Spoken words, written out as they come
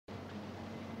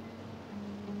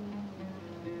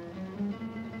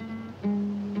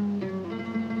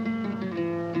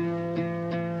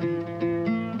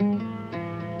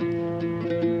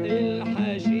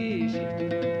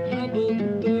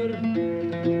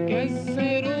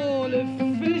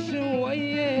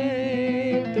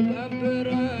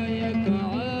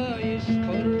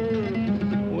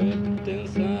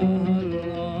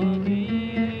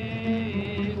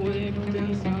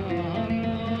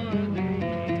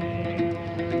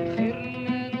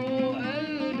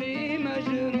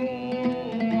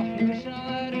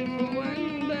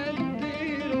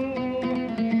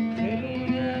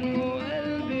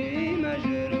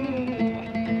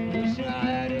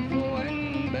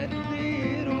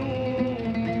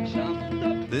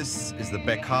This is the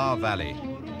Bekaa Valley.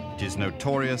 It is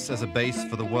notorious as a base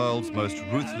for the world's most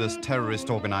ruthless terrorist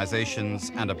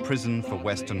organizations and a prison for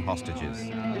Western hostages.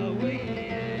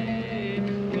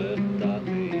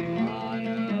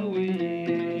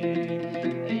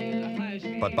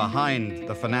 But behind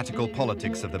the fanatical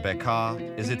politics of the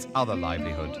Bekaa is its other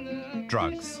livelihood,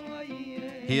 drugs.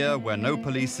 Here, where no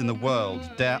police in the world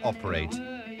dare operate,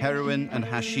 heroin and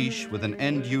hashish with an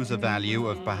end-user value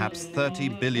of perhaps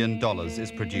 $30 billion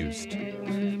is produced.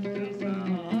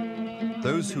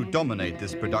 Those who dominate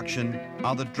this production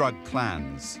are the drug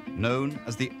clans, known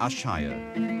as the Ashaya.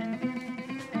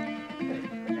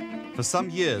 For some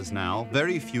years now,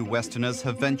 very few Westerners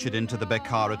have ventured into the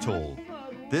Bekaa at all.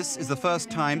 This is the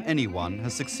first time anyone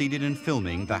has succeeded in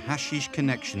filming the Hashish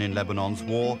Connection in Lebanon's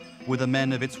war with the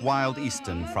men of its wild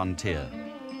eastern frontier.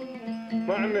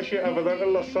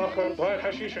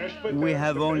 We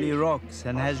have only rocks,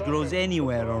 and hash grows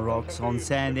anywhere on rocks, on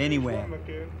sand, anywhere.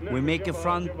 We make a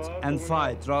front and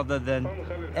fight rather than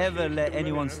ever let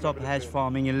anyone stop hash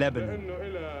farming in Lebanon.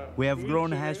 We have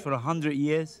grown hash for 100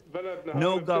 years.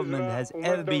 No government has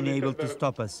ever been able to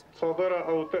stop us.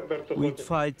 We'd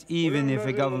fight even if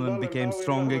a government became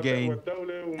strong again,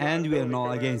 and we are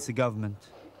not against the government.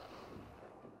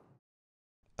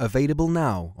 Available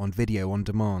now on video on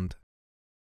demand.